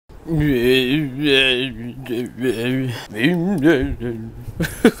Bendy.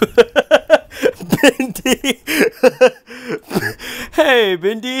 Hey,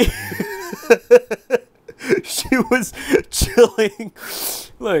 Bendy. She was chilling,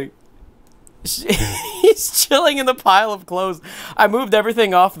 like, he's chilling in the pile of clothes. I moved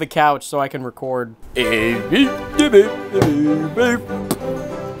everything off the couch so I can record.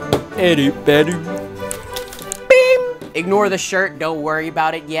 Ignore the shirt, don't worry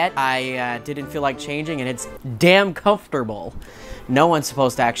about it yet. I didn't feel like changing and it's damn comfortable. No one's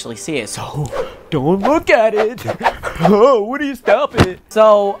supposed to actually see it, so don't look at it. Oh, what do you stop it?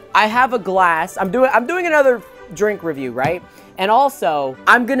 So I have a glass. I'm doing another drink review, right? And also,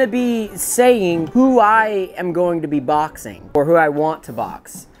 I'm gonna be saying who I am going to be boxing or who I want to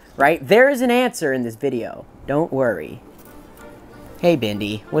box, right? There is an answer in this video. Don't worry. Hey,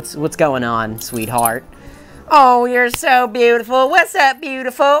 Bendy, what's going on, sweetheart? Oh, you're so beautiful. What's up,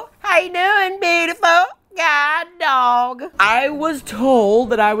 beautiful? How you doing, beautiful? God, dog. I was told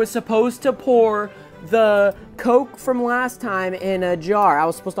that I was supposed to pour the Coke from last time in a jar. I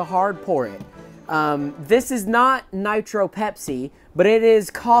was supposed to hard pour it. This is not Nitro Pepsi, but it is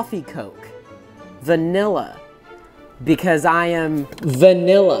Coffee Coke. Vanilla. Because I am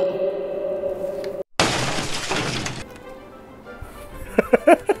vanilla.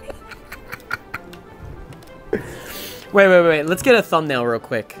 Wait. Let's get a thumbnail real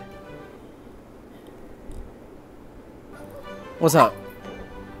quick. What's up?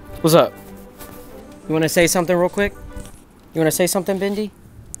 What's up? You want to say something real quick? You want to say something, Bendy?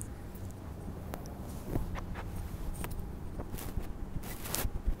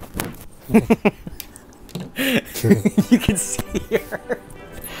 You can see her.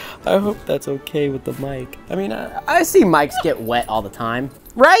 I hope that's okay with the mic. I mean, I see mics get wet all the time.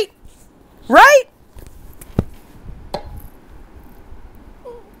 Right? Right?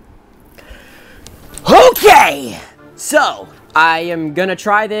 Okay! So, I am gonna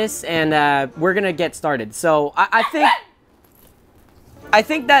try this and we're gonna get started. So, I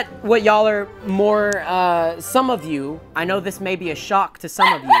think that what y'all are more, some of you, I know this may be a shock to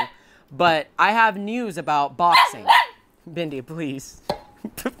some of you, but I have news about boxing. Bendy, please.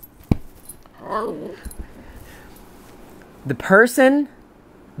 The person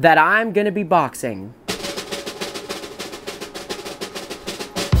that I'm gonna be boxing,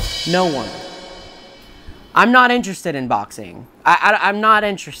 no one. I'm not interested in boxing. I'm not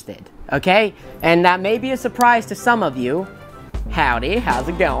interested, okay? And that may be a surprise to some of you. Howdy, how's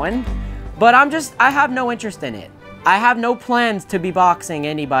it going? But I have no interest in it. I have no plans to be boxing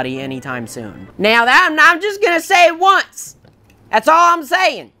anybody anytime soon. Now that I'm just gonna say it once. That's all I'm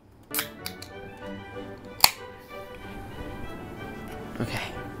saying. Okay.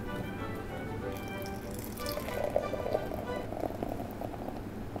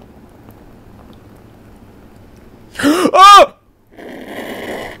 Oh!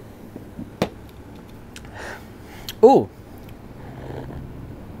 Ooh.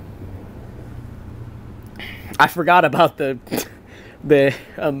 I forgot about the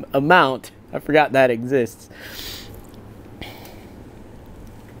amount. I forgot that exists.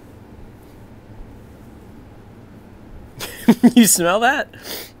 You smell that?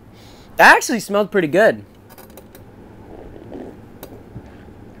 That actually smelled pretty good.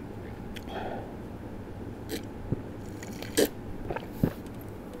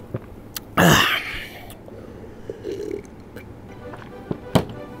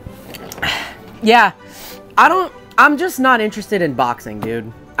 Yeah, I'm just not interested in boxing,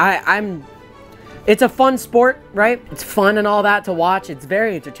 dude. It's a fun sport, right? It's fun and all that to watch. It's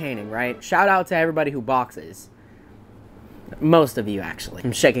very entertaining, right? Shout out to everybody who boxes. Most of you, actually.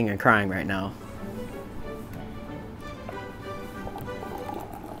 I'm shaking and crying right now.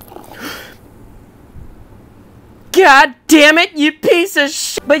 God damn it, you piece of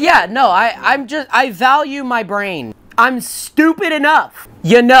shit. But yeah, no, I value my brain. I'm stupid enough,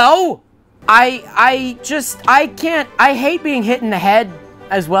 you know? I hate being hit in the head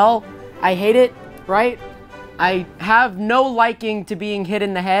as well. I hate it, right? I have no liking to being hit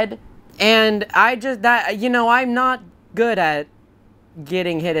in the head. And I'm not good at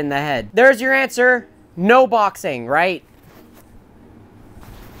getting hit in the head. There's your answer. No boxing, right?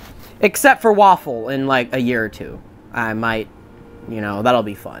 Except for Waffle in like a year or two. I might, that'll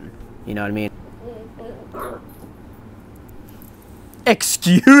be fun. You know what I mean?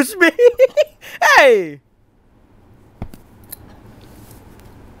 Excuse me? Hey!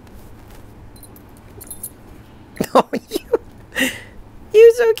 Oh,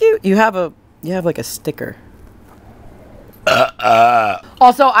 you're so cute. You have like a sticker.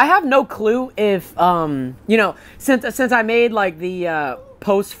 Also, I have no clue if, since I made like the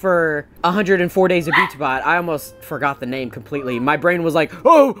post for 104 Days of BepTweBot. I almost forgot the name completely. My brain was like,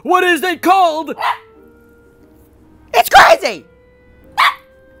 oh, what is it called? It's crazy!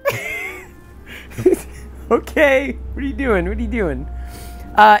 Okay, what are you doing? What are you doing?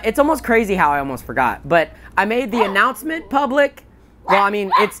 It's almost crazy how I almost forgot. But I made the announcement public. Well, I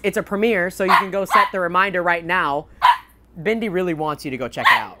mean, it's a premiere, so you can go set the reminder right now. Bindi really wants you to go check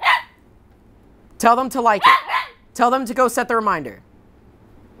it out. Tell them to like it. Tell them to go set the reminder.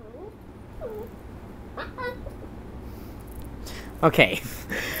 Okay.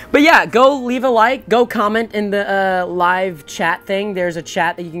 But yeah, go leave a like. Go comment in the live chat thing. There's a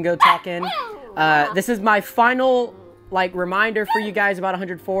chat that you can go talk in. This is my final, like, reminder for you guys about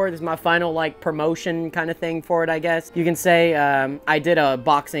 104. This is my final, like, promotion kind of thing for it, I guess. You can say, I did a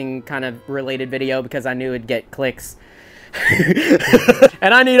boxing kind of related video because I knew it'd get clicks.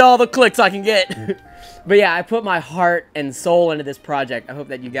 And I need all the clicks I can get. But yeah, I put my heart and soul into this project. I hope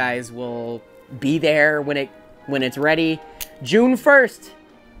that you guys will be there when it's ready. June 1st.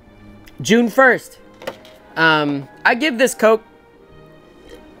 June 1st. I give this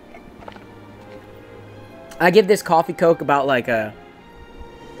coffee Coke about like a...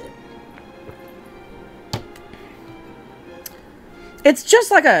 It's just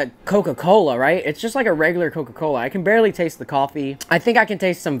like a Coca-Cola, right? It's just like a regular Coca-Cola. I can barely taste the coffee. I think I can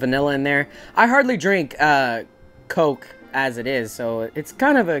taste some vanilla in there. I hardly drink Coke as it is, so it's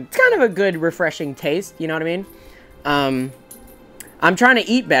kind of a good, refreshing taste. You know what I mean? I'm trying to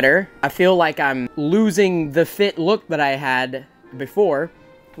eat better. I feel like I'm losing the fit look that I had before.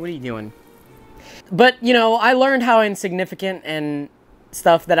 What are you doing? But, you know, I learned how insignificant and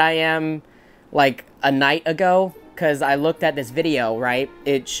stuff that I am, like, a night ago. Because I looked at this video, right?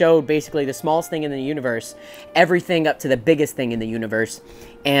 It showed basically the smallest thing in the universe, everything up to the biggest thing in the universe.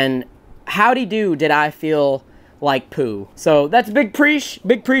 And howdy do did I feel like poo. So that's big preach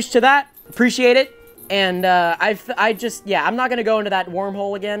to that. Appreciate it. And I just, yeah, I'm not going to go into that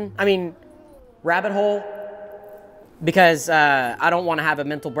wormhole again. I mean, rabbit hole. Because I don't want to have a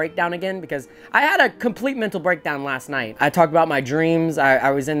mental breakdown again, because I had a complete mental breakdown last night. I talked about my dreams. I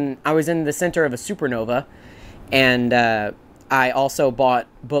was in the center of a supernova. And I also bought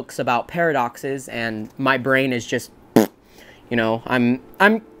books about paradoxes, and my brain is just, you know, I'm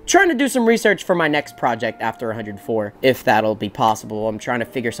trying to do some research for my next project after 104, if that'll be possible. I'm trying to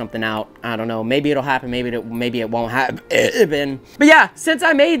figure something out. I don't know. Maybe it'll happen. Maybe it won't happen. But yeah, since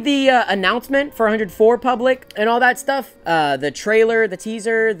I made the announcement for 104 public and all that stuff, the trailer, the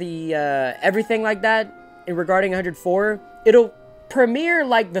teaser, the everything like that regarding 104, it'll premiere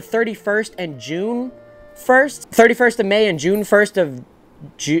like the 31st and June 1st, 31st of May and June 1st of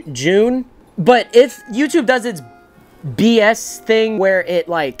June. But if YouTube does its BS thing where it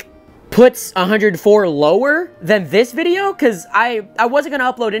like puts 104 lower than this video, because I wasn't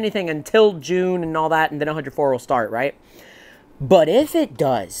gonna upload anything until June and all that, and then 104 will start, right? But if it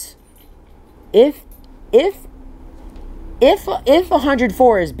does, if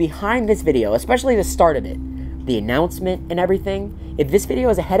 104 is behind this video, especially the start of it, the announcement and everything, if this video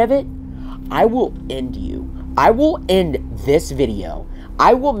is ahead of it, I will end you. I will end this video.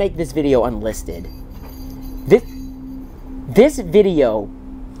 I will make this video unlisted. This video,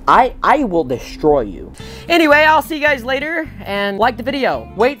 I will destroy you. Anyway, I'll see you guys later, and like the video.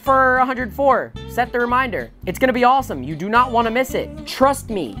 Wait for 104. Set the reminder. It's gonna be awesome. You do not want to miss it. Trust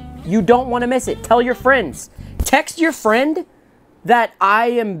me. You don't want to miss it. Tell your friends. Text your friend that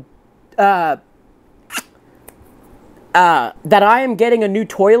I am getting a new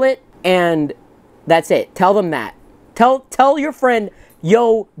toilet. And that's it. Tell them that. Tell your friend,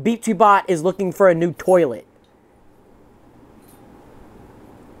 yo, BepTweBot is looking for a new toilet.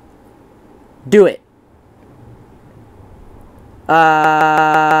 Do it.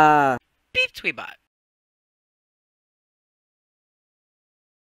 BepTweBot.